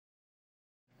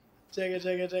Check it,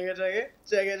 check it, check it, check it.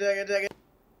 Check it, check it, check it.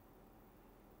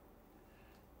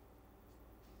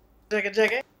 Check it,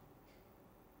 check it.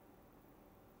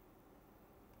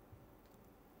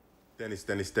 Tennis,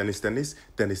 tennis, tennis, tennis,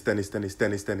 tennis, tennis, tennis,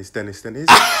 tennis, tennis, tennis, tennis,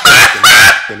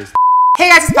 tennis. Hey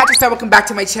guys, it's PatrickStarrr. Welcome back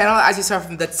to my channel. As you saw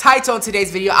from the title of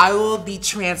today's video, I will be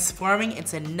transforming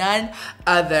into none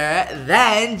other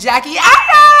than Jackie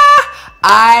Aina.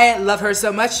 I love her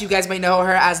so much. You guys may know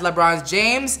her as LeBron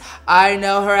James. I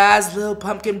know her as Lil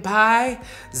Pumpkin Pie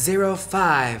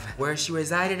 05. Where she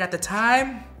resided at the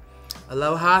time.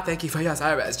 Aloha, thank you for your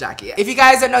service, Jackie. If you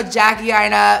guys don't know Jackie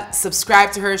Aina,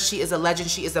 subscribe to her. She is a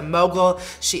legend, she is a mogul.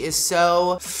 She is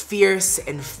so fierce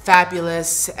and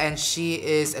fabulous, and she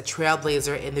is a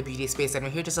trailblazer in the beauty space. And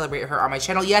I'm here to celebrate her on my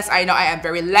channel. Yes, I know I am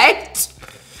very late,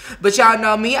 but y'all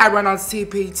know me, I run on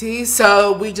CPT,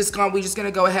 so we just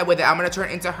gonna go ahead with it. I'm gonna turn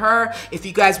into her. If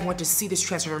you guys want to see this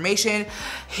transformation,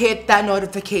 hit that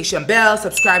notification bell,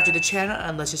 subscribe to the channel,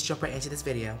 and let's just jump right into this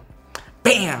video.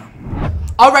 Bam!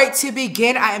 All right, to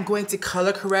begin, I am going to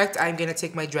color correct. I'm gonna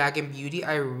take my Dragun Beauty.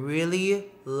 I really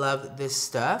love this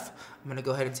stuff. I'm gonna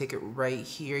go ahead and take it right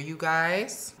here, you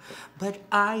guys. But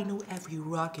I know every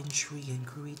rock and tree and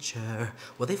creature.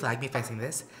 Will they flag me if I sing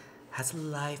this? Has a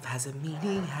life, has a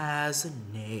meaning, has a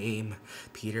name.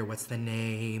 Peter, what's the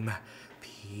name?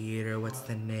 Peter, what's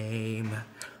the name?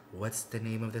 What's the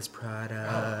name of this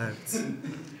product?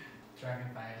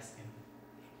 Dragun Fire Skin.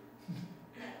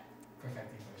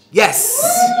 Perfecting motion. Yes!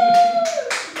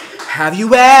 Have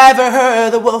you ever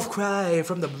heard the wolf cry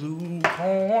from the blue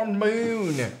corn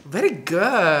moon? Very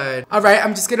good. All right,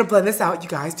 I'm just gonna blend this out, you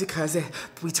guys, because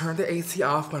we turned the AC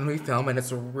off when we film and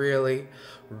it's really,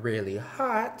 really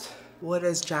hot. What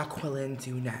does Jacqueline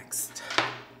do next?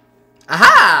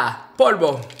 Aha!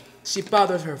 Portable. She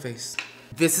bothers her face.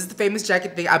 This is the famous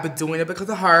jacket thing. I've been doing it because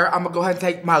of her. I'm gonna go ahead and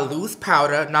take my loose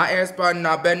powder, not Airspun,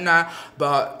 not Ben,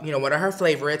 but you know, one of her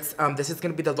favorites. This is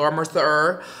gonna be the Laura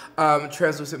Mercier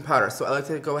translucent powder. So I like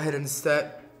to go ahead and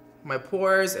set my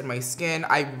pores and my skin.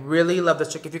 I really love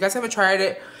this trick. If you guys haven't tried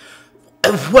it,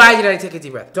 why did I take a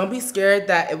deep breath? Don't be scared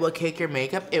that it will cake your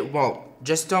makeup. It won't.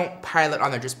 Just don't pile it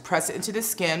on there. Just press it into the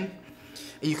skin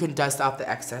and you can dust off the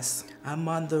excess. I'm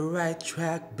on the right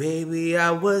track, baby.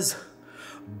 I was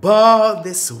born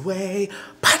this way.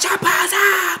 Put your paws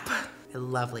up! I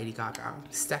love Lady Gaga.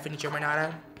 Stephanie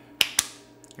Germanotta,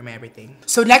 you're my everything.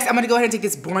 So next, I'm gonna go ahead and take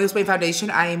this Born This Way foundation.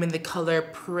 I am in the color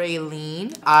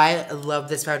Praline. I love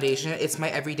this foundation. It's my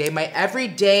everyday. My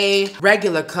everyday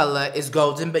regular color is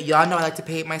golden, but y'all know I like to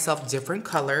paint myself different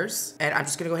colors. And I'm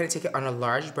just gonna go ahead and take it on a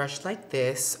large brush like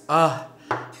this.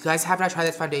 If you guys have not tried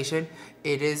this foundation,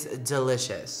 it is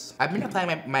delicious. I've been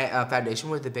applying my foundation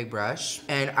with the big brush,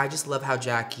 and I just love how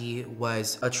Jackie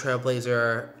was a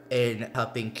trailblazer in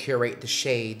helping curate the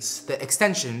shades, the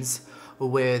extensions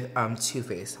with Too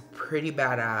Faced. Pretty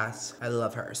badass. I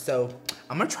love her. So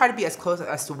I'm gonna try to be as close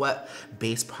as to what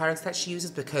base products that she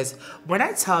uses, because when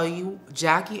I tell you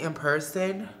Jackie in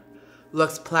person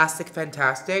looks plastic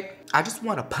fantastic, I just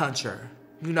want to punch her.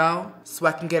 You know, so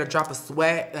I can get a drop of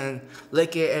sweat and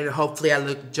lick it, and hopefully I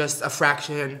look just a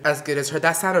fraction as good as her.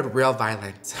 That sounded real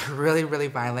violent, really, really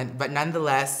violent, but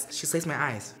nonetheless, she slays my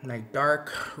eyes. Like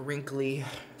dark, wrinkly,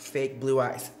 fake blue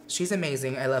eyes. She's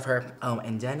amazing, I love her. Oh,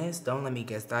 and Dennis, don't let me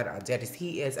get started on Dennis.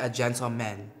 He is a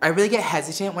gentleman. I really get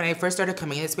hesitant when I first started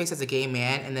coming in this space as a gay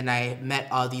man, and then I met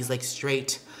all these like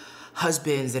straight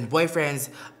husbands and boyfriends.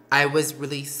 I was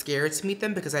really scared to meet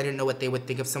them because I didn't know what they would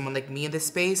think of someone like me in this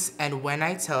space. And when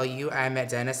I tell you I met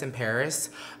Dennis in Paris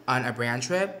on a brand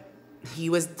trip, he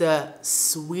was the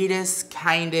sweetest,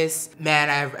 kindest man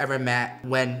I've ever met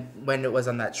when it was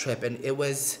on that trip. And it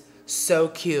was so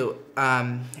cute.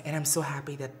 And I'm so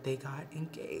happy that they got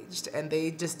engaged and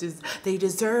they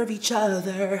deserve each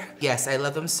other. Yes, I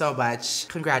love them so much.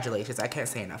 Congratulations, I can't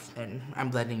say enough. And I'm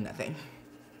blending nothing.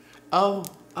 Oh,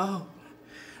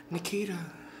 Nikita.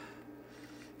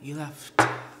 You left.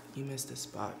 You missed a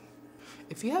spot.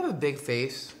 If you have a big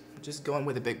face, just go in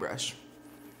with a big brush.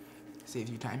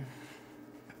 Saves you time.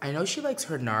 I know she likes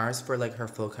her NARS for like her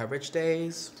full coverage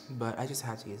days, but I just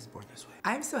had to use Born This Way.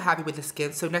 I'm so happy with the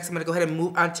skin, so next I'm gonna go ahead and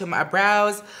move on to my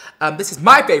brows. This is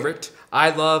my favorite. I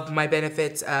love my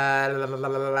Benefit,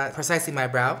 Precisely My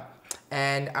Brow.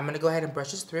 And I'm gonna go ahead and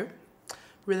brush this through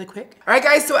really quick. All right,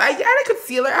 guys, so I added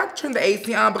concealer. I turned the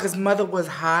AC on because mother was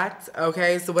hot,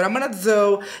 okay? So what I'm gonna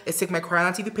do is take my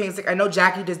Kryolan TV paint stick. I know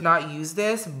Jackie does not use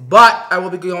this, but I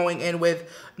will be going in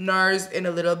with NARS in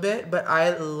a little bit, but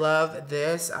I love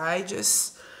this. I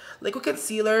just, liquid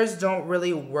concealers don't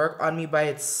really work on me by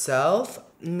itself.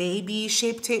 Maybe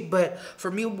Shape Tape, but for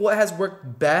me, what has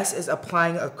worked best is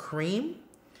applying a cream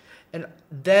and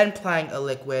then applying a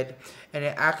liquid. And I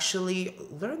actually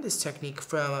learned this technique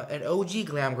from an OG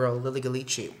glam girl, Lily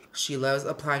Galici. She loves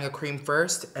applying a cream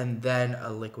first and then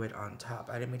a liquid on top.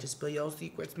 I didn't mean to spill your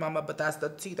secrets, mama, but that's the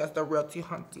tea. That's the real tea,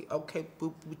 hunty. Okay,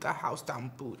 boop, with the house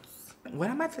down boots.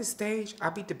 When I'm at this stage,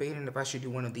 I'll be debating if I should do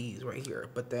one of these right here,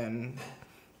 but then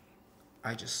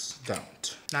I just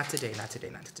don't. Not today, not today,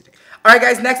 not today. All right,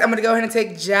 guys, next I'm gonna go ahead and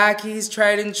take Jackie's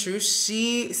Tried and True.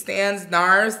 She stands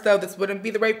NARS, so this wouldn't be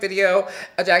the right video,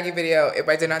 a Jackie video, if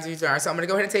I did not use NARS. So I'm gonna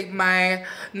go ahead and take my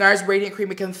NARS Radiant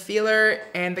Creamy Concealer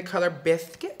and the color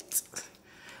Biscuit,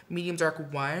 medium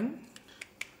dark 1.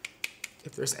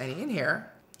 If there's any in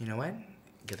here, you know what?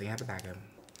 Good thing I have a backup.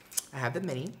 I have the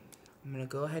mini. I'm gonna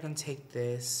go ahead and take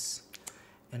this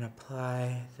and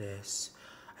apply this.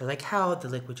 I like how the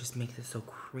liquid just makes it so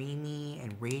creamy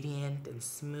and radiant and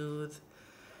smooth,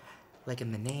 like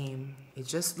in the name. It's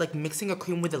just like mixing a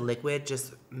cream with a liquid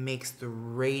just makes the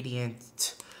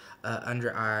radiant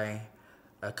under eye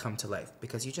come to life,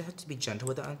 because you just have to be gentle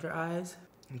with the under eyes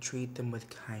and treat them with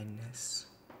kindness.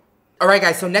 All right,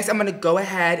 guys, so next I'm gonna go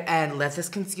ahead and let this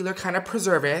concealer kind of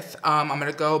preserve it. I'm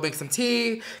gonna go make some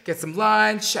tea, get some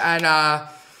lunch, and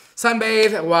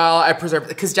sunbathe while I preserve it,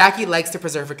 because Jackie likes to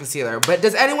preserve her concealer. But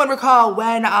does anyone recall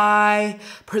when I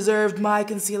preserved my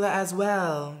concealer as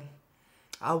well?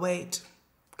 I'll wait.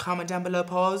 Comment down below,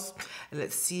 pause, and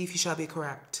let's see if you shall be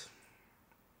correct.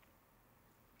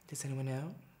 Does anyone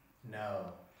know?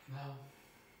 No.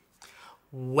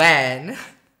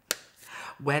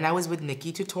 When I was with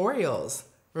Nikki Tutorials,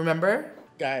 remember?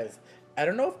 Guys, I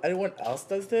don't know if anyone else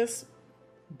does this,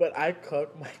 but I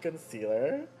cook my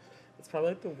concealer. It's probably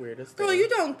like the weirdest thing. Girl, you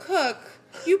don't cook.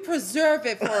 You preserve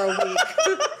it for a week.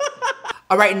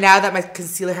 All right, now that my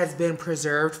concealer has been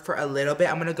preserved for a little bit,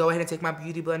 I'm gonna go ahead and take my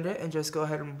beauty blender and just go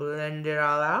ahead and blend it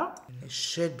all out. It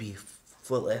should be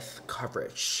fullest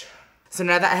coverage. So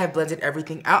now that I have blended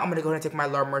everything out, I'm gonna go ahead and take my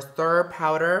La Mercier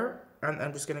powder.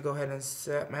 I'm just gonna go ahead and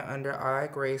set my under eye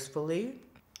gracefully.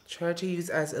 Try to use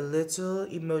as a little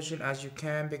emulsion as you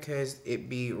can because it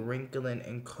be wrinkling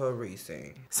and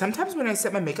creasing. Sometimes when I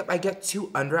set my makeup, I get too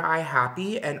under eye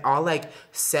happy and I'll like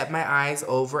set my eyes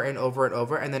over and over and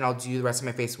over, and then I'll do the rest of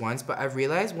my face once. But I've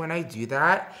realized when I do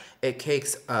that, it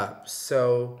cakes up.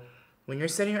 So when you're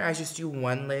setting your eyes, just do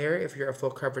one layer. If you're a full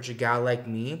coverage gal like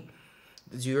me,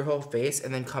 do your whole face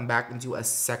and then come back and do a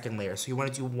second layer. So you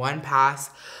want to do one pass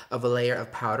of a layer of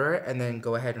powder and then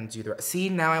go ahead and do the rest. See,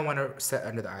 now I want to set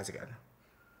under the eyes again.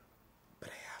 But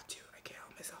I have to. I can't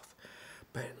help myself.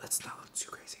 But let's not look too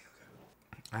crazy.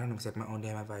 Okay. I don't even take my own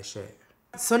damn advice shit.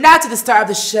 So now to the star of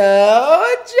the show,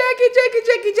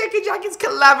 Jackie's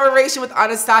collaboration with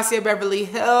Anastasia Beverly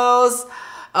Hills.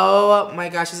 Oh my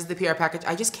gosh, this is the PR package.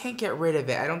 I just can't get rid of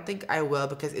it. I don't think I will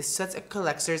because it's such a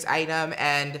collector's item,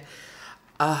 and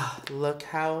look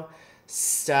how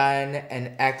stun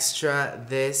and extra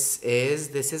this is.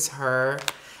 This is her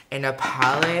in a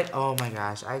palette. Oh my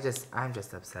gosh, I'm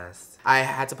just obsessed. I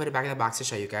had to put it back in the box to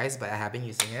show you guys, but I have been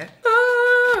using it.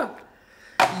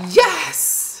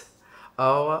 Yes!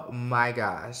 Oh my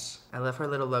gosh. I love her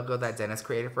little logo that Dennis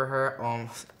created for her.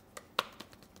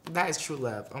 That is true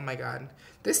love. Oh my god.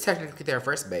 This is technically their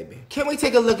first baby. Can we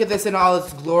take a look at this in all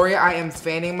its glory? I am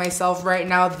fanning myself right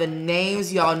now. The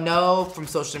names y'all know from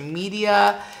social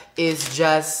media is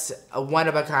just one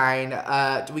of a kind.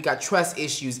 We got Trust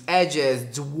Issues,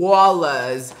 Edges,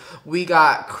 Dwalas. We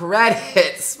got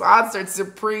Credit, Sponsored,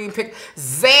 Supreme Pick,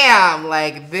 Zam.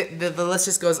 Like, the list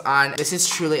just goes on. This is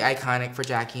truly iconic for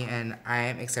Jackie, and I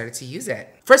am excited to use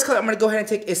it. First color I'm going to go ahead and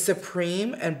take is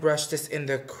Supreme and brush this in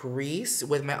the crease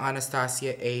with my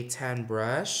Anastasia A10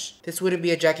 brush. This wouldn't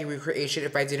be a Jackie recreation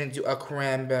if I didn't do a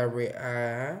cranberry.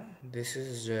 This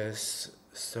is just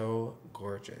so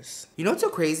gorgeous. You know what's so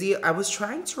crazy? I was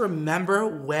trying to remember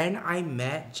when I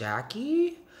met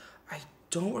Jackie. I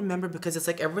don't remember because it's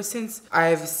like ever since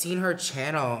I've seen her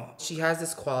channel, she has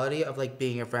this quality of like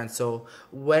being a friend. So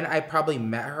when I probably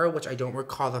met her, which I don't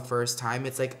recall the first time,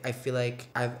 it's like I feel like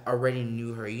I've already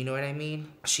knew her, you know what I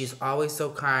mean? She's always so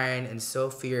kind and so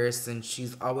fierce, and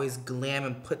she's always glam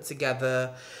and put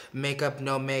together. Makeup,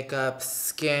 no makeup,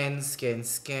 skin.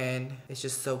 It's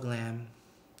just so glam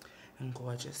and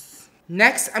gorgeous.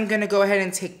 Next, I'm gonna go ahead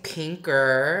and take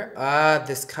Pinker.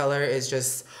 This color is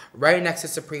just right next to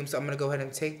Supreme, so I'm gonna go ahead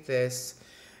and take this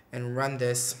and run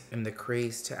this in the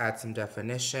crease to add some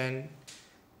definition.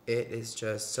 It is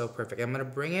just so perfect. I'm gonna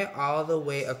bring it all the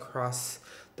way across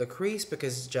the crease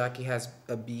because Jackie has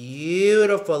a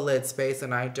beautiful lid space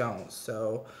and I don't.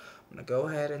 So I'm gonna go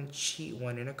ahead and cheat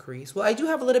one in a crease. Well, I do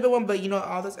have a little bit one, but you know,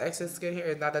 all this excess skin here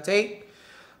is not that tape.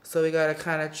 So we gotta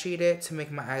kind of cheat it to make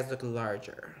my eyes look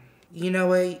larger. You know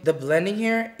what? The blending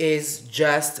here is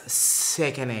just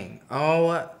sickening.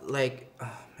 Oh, like,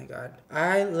 oh my God.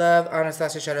 I love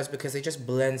Anastasia shadows because they just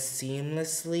blend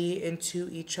seamlessly into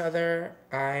each other.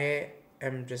 I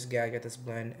am just gagged at this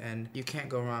blend, and you can't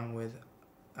go wrong with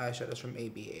eyeshadows from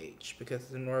ABH because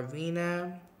the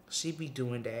Norvina, she be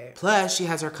doing that. Plus, she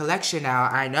has her collection now.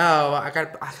 I know.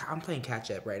 I'm playing catch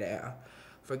up right now.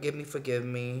 Forgive me, forgive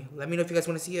me. Let me know if you guys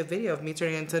want to see a video of me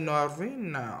turning into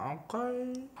Norvina,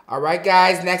 okay? All right,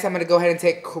 guys. Next, I'm going to go ahead and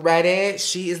take Credit.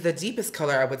 She is the deepest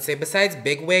color, I would say. Besides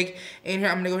Big Wig in here,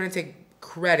 I'm going to go ahead and take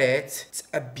Credit. It's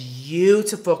a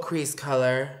beautiful crease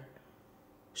color.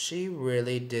 She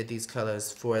really did these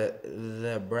colors for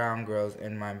the brown girls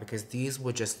in mind because these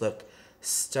would just look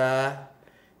stunning.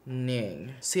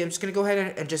 See, I'm just going to go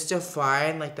ahead and just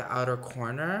define like the outer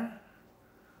corner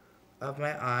of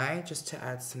my eye just to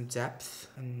add some depth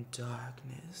and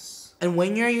darkness. And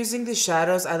when you're using the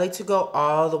shadows, I like to go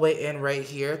all the way in right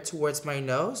here towards my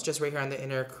nose, just right here on the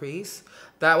inner crease.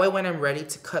 That way when I'm ready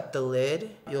to cut the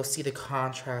lid, you'll see the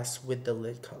contrast with the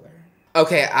lid color.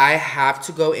 Okay, I have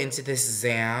to go into this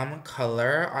Zam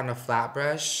color on a flat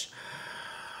brush.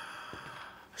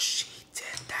 She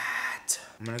did that.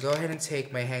 I'm gonna go ahead and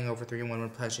take my Hangover 3-in-1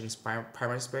 Replenishing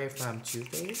Primer Spray from Too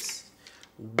Faced.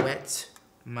 Wet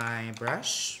my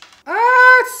brush.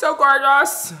 Ah, it's so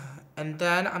gorgeous. And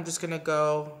then I'm just gonna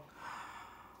go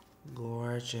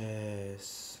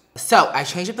gorgeous. So I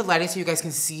changed up the lighting so you guys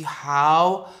can see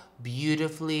how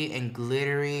beautifully and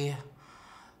glittery.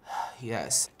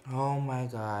 Yes. Oh my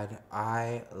God,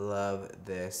 I love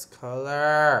this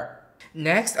color.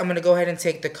 Next, I'm gonna go ahead and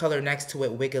take the color next to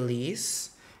it, Wiggly's,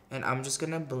 and I'm just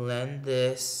gonna blend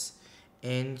this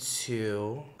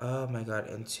into, oh my God,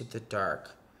 into the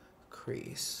dark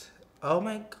crease. Oh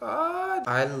my God.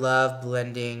 I love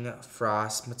blending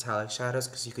frost metallic shadows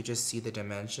because you could just see the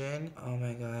dimension. Oh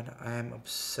my God, I am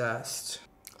obsessed.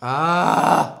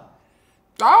 Ah,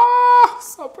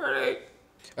 so pretty.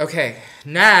 Okay,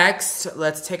 next,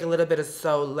 let's take a little bit of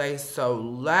Soleil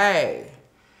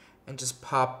and just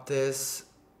pop this.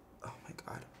 Oh my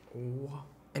God. Ooh.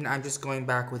 And I'm just going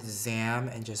back with Zam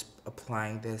and just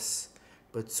applying this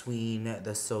between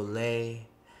the Soleil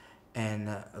and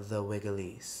the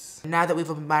Wigglies. Now that we've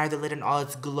admired the lid in all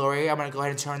its glory, I'm gonna go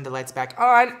ahead and turn the lights back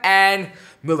on and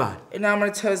move on. And now I'm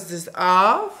gonna toast this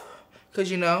off, cause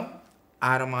you know,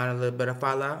 I don't mind a little bit of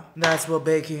fallout. That's what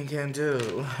baking can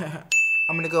do.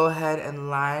 I'm gonna go ahead and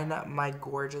line my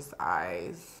gorgeous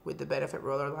eyes with the Benefit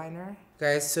Roller Liner.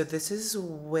 Guys, so this is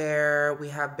where we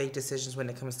have big decisions when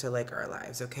it comes to like our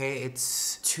lives, okay?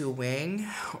 It's to wing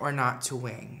or not to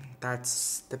wing.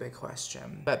 That's the big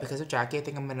question. But because of Jackie, I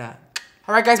think I'm gonna...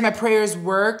 All right, guys, my prayers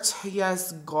worked.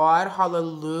 Yes, God,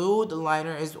 hallelujah. The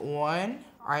liner is on.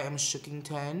 I am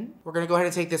Shookington. We're gonna go ahead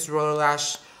and take this Roller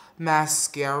Lash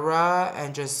mascara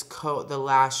and just coat the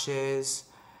lashes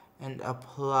and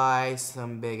apply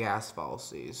some big ass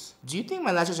falsies. Do you think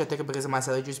my lashes are thicker because of my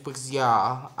celery juice? Because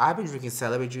y'all, I've been drinking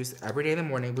celery juice every day in the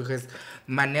morning because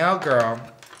my nail girl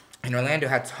in Orlando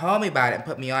had told me about it and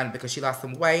put me on it because she lost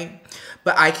some weight.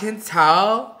 But I can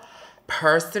tell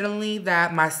personally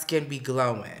that my skin be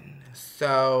glowing.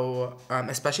 So,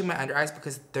 especially my under eyes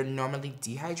because they're normally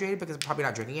dehydrated because I'm probably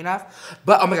not drinking enough.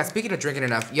 But oh my God, speaking of drinking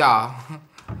enough, y'all.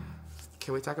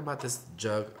 Can we talk about this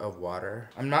jug of water?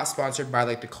 I'm not sponsored by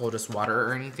like the coldest water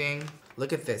or anything.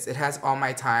 Look at this. It has all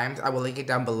my times. I will link it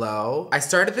down below. I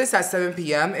started this at 7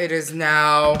 p.m. It is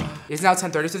now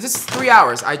 10:30. So this is 3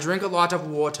 hours. I drink a lot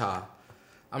of water.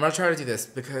 I'm gonna try to do this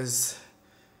because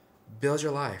build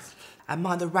your life. I'm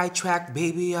on the right track,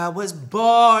 baby. I was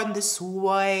born this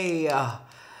way.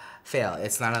 Fail.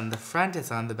 It's not on the front, it's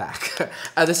on the back.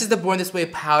 This is the Born This Way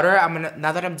powder.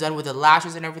 Now that I'm done with the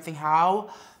lashes and everything,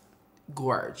 how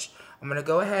gorge. I'm gonna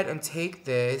go ahead and take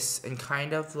this and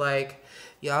kind of like,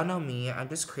 y'all know me, I'm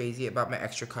just crazy about my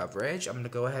extra coverage. I'm gonna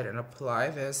go ahead and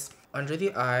apply this under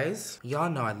the eyes. Y'all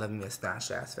know I love me a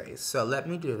snatched ass face, so let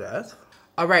me do this.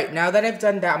 All right, now that I've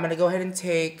done that, I'm gonna go ahead and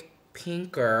take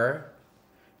Pinker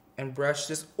and brush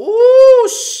this. Ooh,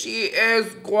 she is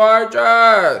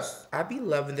gorgeous. I be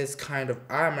loving this kind of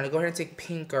eye. I'm gonna go ahead and take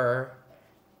Pinker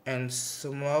and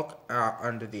smoke out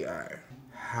under the eye.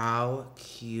 How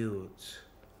cute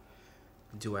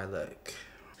do I look?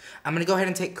 I'm gonna go ahead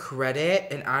and take Credit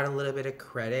and add a little bit of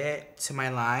Credit to my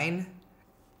line.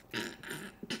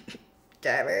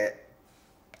 Damn it.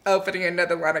 Opening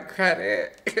another line of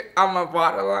Credit on my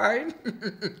waterline.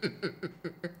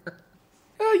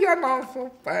 Oh, y'all know I'm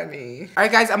so funny. All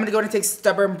right, guys, I'm gonna go ahead and take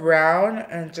Stubborn Brown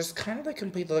and just kind of like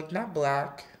complete the look, not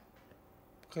black.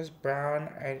 Because brown,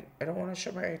 I don't want to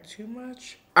show my eye too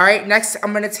much. All right, next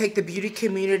I'm going to take the Beauty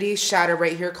Community shadow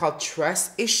right here called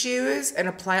Trust Issues and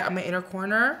apply it on my inner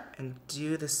corner and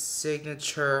do the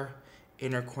signature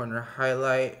inner corner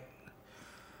highlight.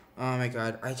 Oh my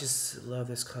god, I just love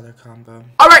this color combo.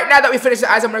 All right, now that we finished the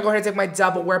eyes, I'm going to go ahead and take my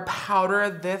Double Wear powder.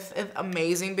 This is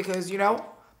amazing because, you know,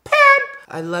 pan!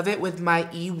 I love it with my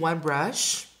E1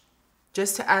 brush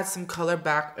just to add some color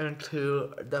back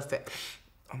into the face.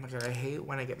 Oh my god, I hate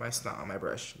when I get my snot on my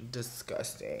brush.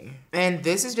 Disgusting. And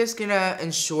this is just gonna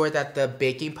ensure that the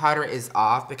baking powder is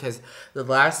off because the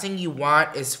last thing you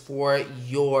want is for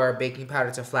your baking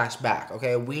powder to flash back,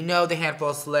 okay? We know the handful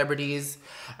of celebrities,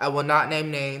 I will not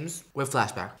name names, with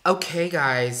flashback. Okay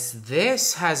guys,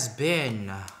 this has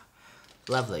been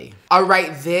lovely. All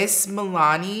right, this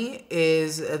Milani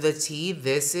is the tea.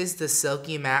 This is the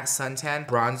Silky Matte Suntan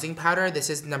Bronzing Powder. This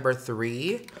is number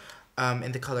 3.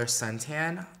 In the color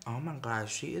Suntan. Oh my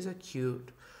gosh, she is a cute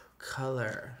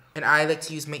color. And I like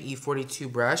to use my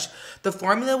E42 brush. The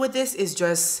formula with this is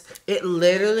just, it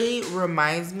literally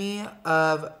reminds me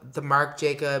of the Marc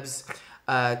Jacobs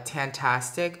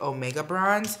Tantastic Omega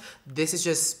Bronze. This is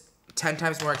just 10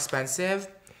 times more expensive.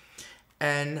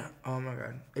 And oh my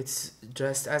god, it's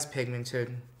just as pigmented.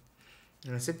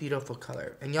 And it's a beautiful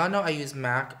color. And y'all know I use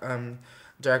MAC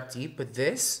Dark Deep, but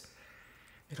this,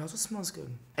 it also smells good.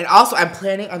 And also, I'm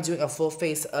planning on doing a full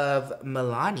face of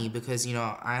Milani because, you know,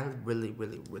 I really,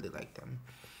 really, really like them.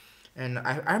 And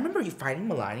I remember finding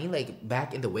Milani, like,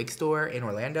 back in the wig store in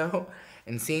Orlando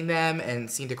and seeing them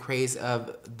and seeing the craze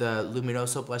of the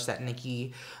Luminoso blush that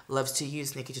Nikki loves to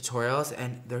use, Nikki Tutorials,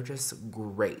 and they're just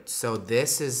great. So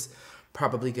this is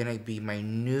probably gonna be my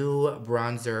new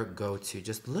bronzer go-to.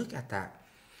 Just look at that.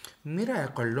 Mira el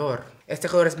color. Este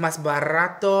color es más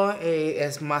barato y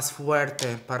es más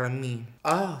fuerte para mí.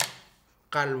 Ah,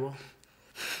 calvo.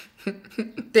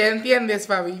 ¿Te entiendes,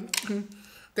 Fabi?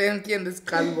 ¿Te entiendes,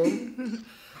 calvo?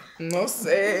 No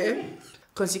sé.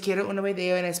 Si quieres un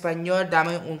video en español,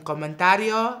 dame un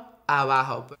comentario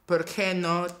abajo. ¿Por qué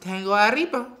no tengo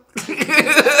arriba?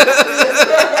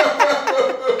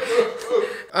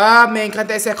 Ah, me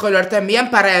encanta ese color también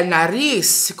para el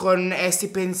nariz con este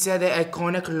pincel de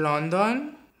Iconic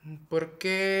London.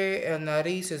 Porque el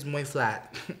nariz es muy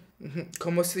flat.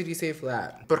 ¿Cómo se dice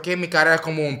flat? Porque mi cara es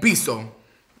como un piso.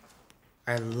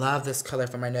 I love this color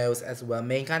for my nose as well.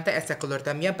 Me encanta este color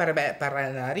también para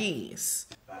el nariz.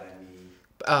 Para mí.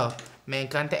 Oh, me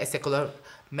encanta este color.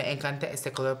 Me encanta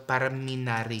este color para mi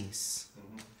nariz.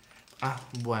 Ah,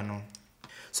 bueno.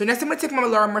 So next I'm going to take my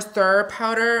PSTARRR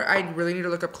powder. I really need to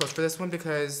look up close for this one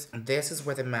because this is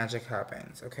where the magic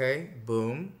happens, okay?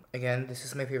 Boom. Again, this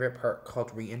is my favorite part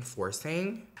called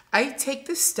reinforcing. I take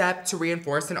this step to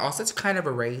reinforce and also to kind of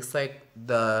erase like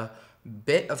the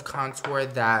bit of contour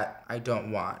that I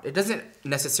don't want. It doesn't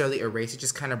necessarily erase, it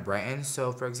just kind of brightens.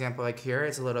 So for example, like here,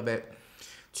 it's a little bit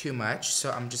too much.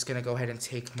 So I'm just going to go ahead and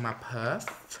take my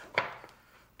puff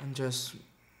and just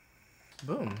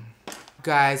boom.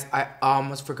 Guys, I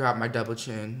almost forgot my double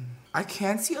chin. I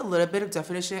can see a little bit of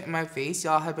definition in my face.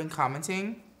 Y'all have been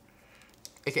commenting.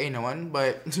 AKA no one,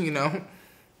 but you know,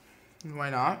 why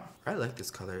not? I like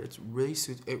this color. It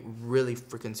really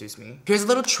freaking suits me. Here's a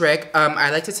little trick.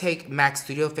 I like to take MAC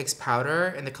Studio Fix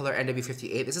powder in the color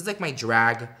NW58. This is like my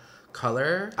drag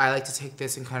color. I like to take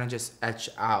this and kind of just etch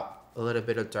out a little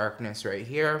bit of darkness right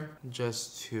here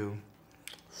just to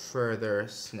further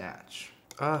snatch.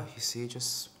 Oh, you see, it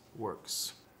just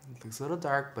works. It looks a little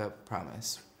dark, but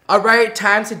promise. All right,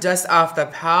 time to dust off the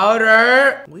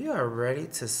powder. We are ready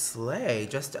to slay,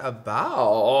 just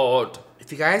about.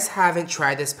 If you guys haven't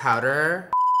tried this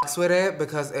powder, with it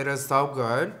because it is so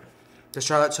good. The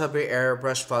Charlotte Tilbury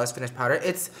Airbrush Flawless Finish Powder.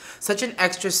 It's such an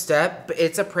extra step, but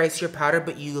it's a pricier powder,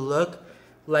 but you look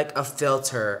like a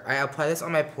filter. I apply this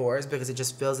on my pores because it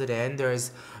just fills it in.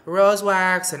 There's rose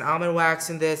wax and almond wax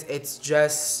in this. It's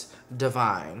just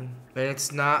divine. And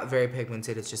it's not very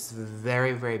pigmented, it's just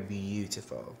very, very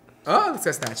beautiful. Oh, let's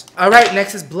go snatch. All right,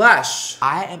 next is blush.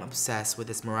 I am obsessed with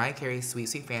this Mariah Carey Sweet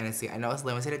Sweet Fantasy. I know it's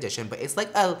limited edition, but it's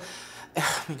like a,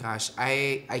 oh my gosh,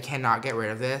 I cannot get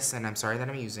rid of this, and I'm sorry that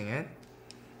I'm using it.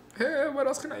 What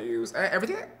else can I use?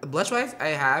 Everything blush-wise I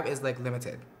have is like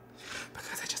limited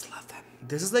because I just love them.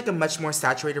 This is like a much more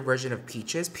saturated version of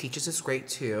Peaches. Peaches is great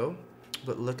too,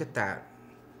 but look at that.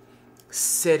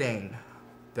 Sitting,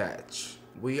 bitch.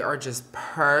 We are just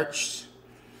perched.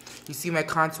 You see my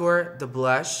contour, the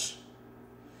blush,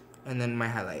 and then my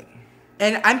highlight.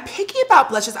 And I'm picky about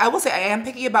blushes. I will say I am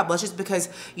picky about blushes because,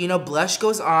 you know, blush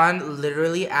goes on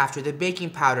literally after the baking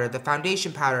powder, the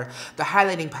foundation powder, the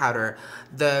highlighting powder,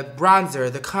 the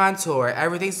bronzer, the contour,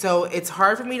 everything. So it's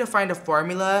hard for me to find a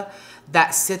formula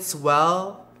that sits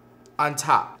well on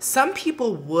top. Some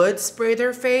people would spray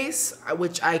their face,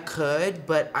 which I could,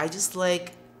 but I just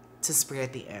like to spray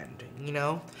at the end, you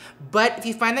know? But if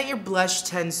you find that your blush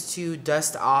tends to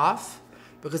dust off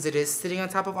because it is sitting on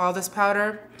top of all this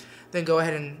powder, then go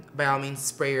ahead and, by all means,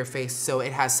 spray your face so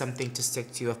it has something to stick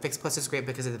to. A Fix Plus is great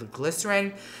because of the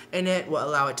glycerin in it will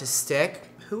allow it to stick.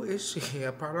 Who is she?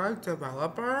 A product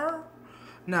developer?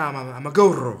 No, I'm a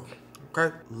guru.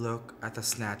 Okay? Look at the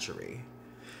snatchery.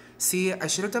 See, I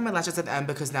should have done my lashes at the end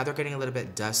because now they're getting a little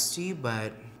bit dusty,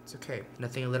 but it's okay.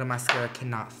 Nothing a little mascara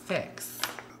cannot fix.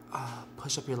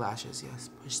 Push up your lashes, yes.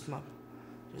 Push them up.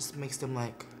 Just makes them,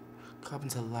 like, come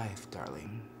to life,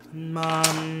 darling. Mom,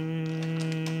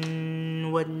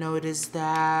 what note is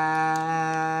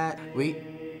that? Wait,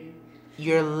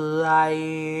 you're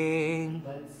lying.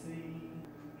 Let's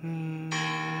see.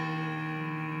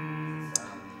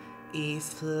 E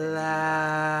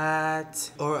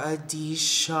flat or a D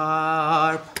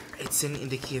sharp. It's in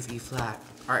the key of E flat.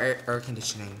 Our air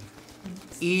conditioning.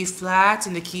 E flat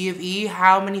in the key of E.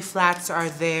 How many flats are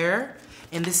there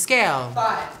in the scale?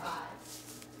 5.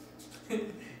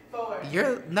 4.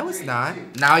 No, it's not.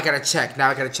 Now I gotta check.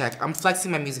 I'm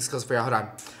flexing my music skills for y'all. Hold on.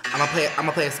 I'm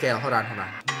gonna play a scale. Hold on.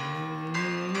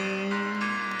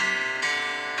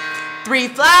 3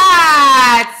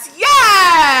 flats.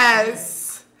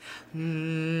 Yes.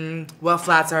 What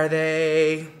flats are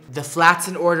they? The flats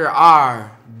in order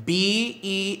are B,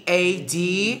 E, A,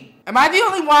 D. Am I the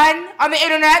only one on the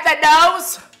internet that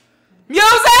knows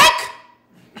music?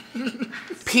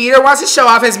 Peter wants to show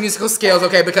off his musical skills,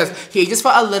 okay, because he just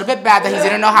felt a little bit bad that he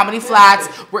didn't know how many flats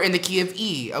were in the key of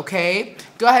E, okay?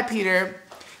 Go ahead, Peter.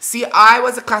 See, I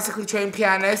was a classically trained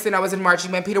pianist and I was in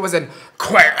marching band. Peter was in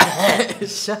choir.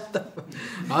 Shut the fuck.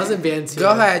 I was in band too.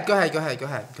 Go ahead. Do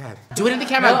it in the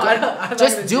camera. No,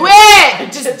 Just do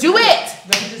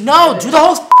it. No, do the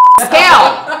whole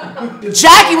scale.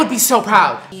 Jackie would be so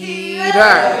proud.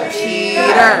 Peter,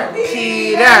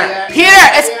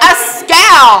 it's a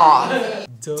scale.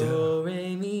 Do,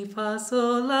 re, mi, fa,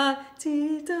 sol, la,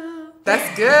 ti, do.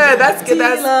 That's good. Ti,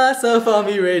 la, so, fa,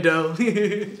 mi, re, do.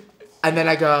 And then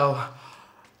I go,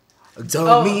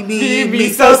 do, mi,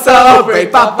 so, re,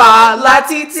 fa, fa, la,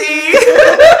 ti, ti.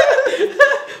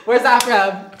 Where's that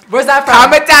from?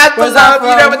 Comment down below if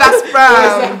you know what that's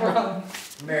from.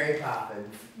 Mary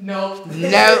Poppins. No.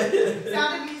 No.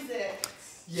 Sound of Music.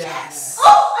 Yes.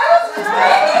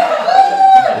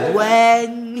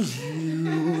 When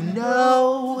you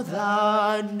know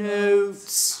the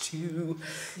notes to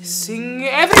sing,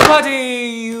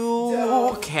 everybody,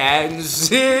 you can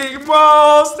sing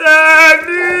most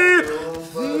anything.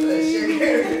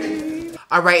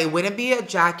 All right, it wouldn't be a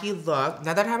Jackie look.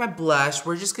 Now that I have my blush,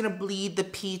 we're just gonna bleed the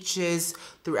peaches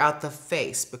throughout the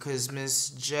face because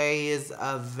Miss J is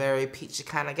a very peachy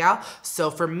kind of gal.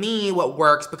 So for me, what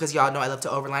works, because y'all know I love to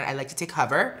overline, I like to take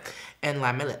hover and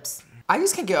line my lips. I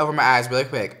just can't get over my eyes really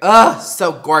quick. Ugh,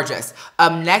 so gorgeous.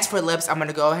 Next for lips, I'm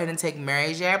gonna go ahead and take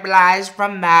Mary J. Blige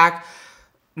from MAC.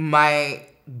 My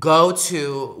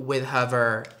go-to with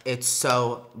hover. It's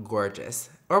so gorgeous.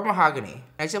 Or mahogany.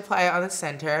 I just apply it on the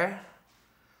center.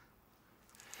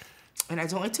 And I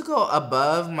don't like to go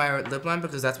above my lip line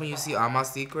because that's when you see all my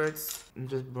secrets. I'm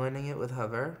just blending it with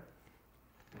hover.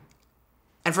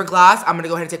 And for gloss, I'm gonna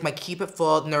go ahead and take my Keep It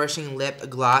Full Nourishing Lip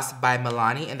Gloss by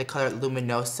Milani in the color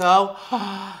Luminoso.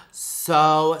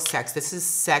 So sexy. This is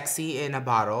sexy in a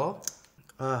bottle.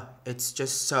 It's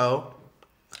just so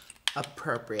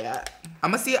appropriate.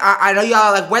 I'm gonna see, I know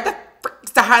y'all like, where the frick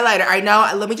is the highlighter? I know,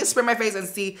 let me just spray my face and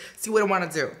see what I wanna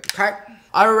do, okay?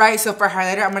 All right, so for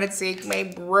highlighter, I'm gonna take my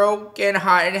Broken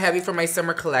Hot and Heavy for my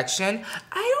summer collection.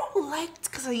 I don't like,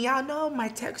 because y'all know my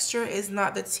texture is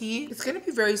not the tea. It's gonna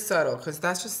be very subtle, because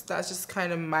that's just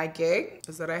kind of my gig,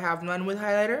 is that I have none with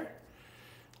highlighter.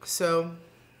 So,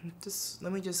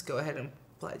 let me just go ahead and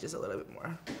apply just a little bit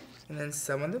more. And then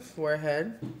some on the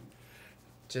forehead,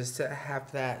 just to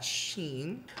have that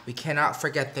sheen. We cannot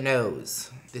forget the nose.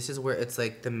 This is where it's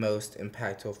like the most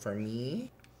impactful for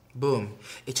me. Boom.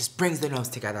 It just brings the nose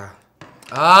together.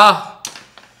 Ah!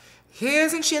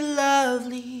 Isn't she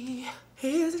lovely?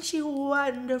 Isn't she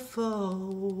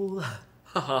wonderful?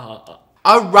 All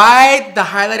right, the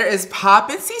highlighter is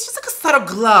popping. See, it's just like a subtle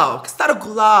glow. Let it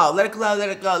glow, let it glow, let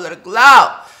it glow, let it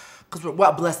glow. Because we're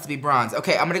what blessed to be bronze.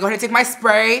 Okay, I'm gonna go ahead and take my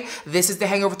spray. This is the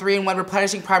Hangover 3-in-1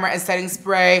 Replenishing Primer and Setting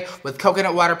Spray with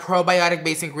coconut water, probiotic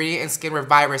base ingredient, and skin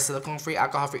reviver, silicone-free,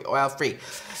 alcohol-free, oil-free.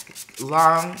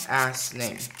 Long ass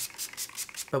name.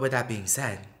 But with that being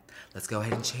said, let's go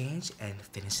ahead and change and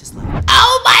finish this look.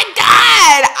 Oh my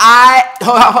God!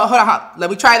 Hold on. Let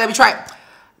me try.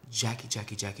 Jackie.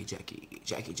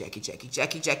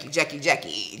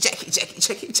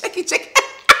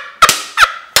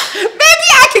 Maybe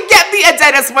I can get me a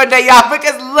dentist one day, y'all,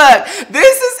 because look,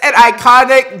 this is an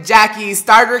iconic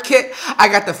PSTARRR kit. I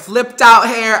got the flipped out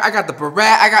hair, I got the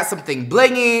barrette, I got something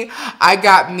blingy, I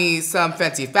got me some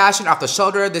fancy fashion off the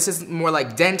shoulder. This is more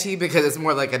like Denty because it's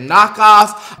more like a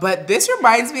knockoff, but this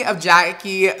reminds me of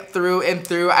Jackie through and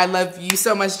through. I love you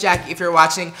so much, Jackie, if you're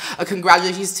watching.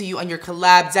 Congratulations to you on your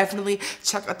collab. Definitely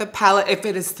check out the palette if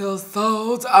it is still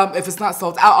sold, if it's not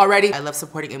sold out already. I love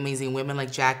supporting amazing women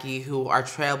like Jackie who are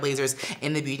trailblazers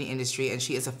in the beauty industry, and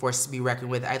she is a force to be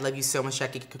reckoned with. I love you so much,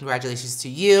 Jackie. Congratulations to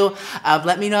you.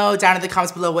 Let me know down in the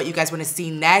comments below what you guys want to see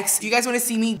next. If you guys want to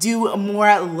see me do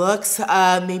more looks,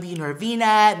 maybe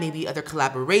Norvina, maybe other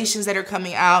collaborations that are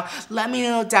coming out, let me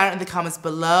know down in the comments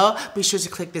below. Be sure to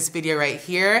click this video right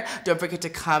here. Don't forget to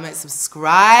comment,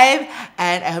 subscribe,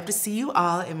 and I hope to see you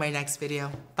all in my next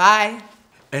video. Bye.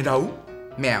 And oh,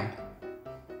 Ma'am,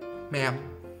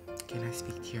 can I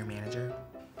speak to your manager?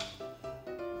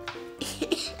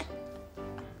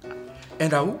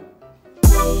 and oh.